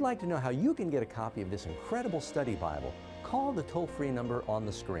 If you'd like to know how you can get a copy of this incredible study Bible, call the toll-free number on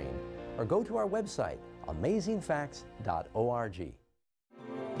the screen or go to our website, amazingfacts.org.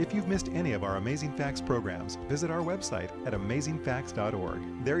 If you've missed any of our Amazing Facts programs, visit our website at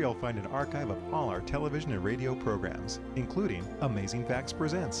amazingfacts.org. There you'll find an archive of all our television and radio programs, including Amazing Facts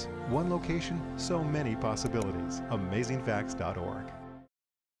Presents. One location, so many possibilities. amazingfacts.org.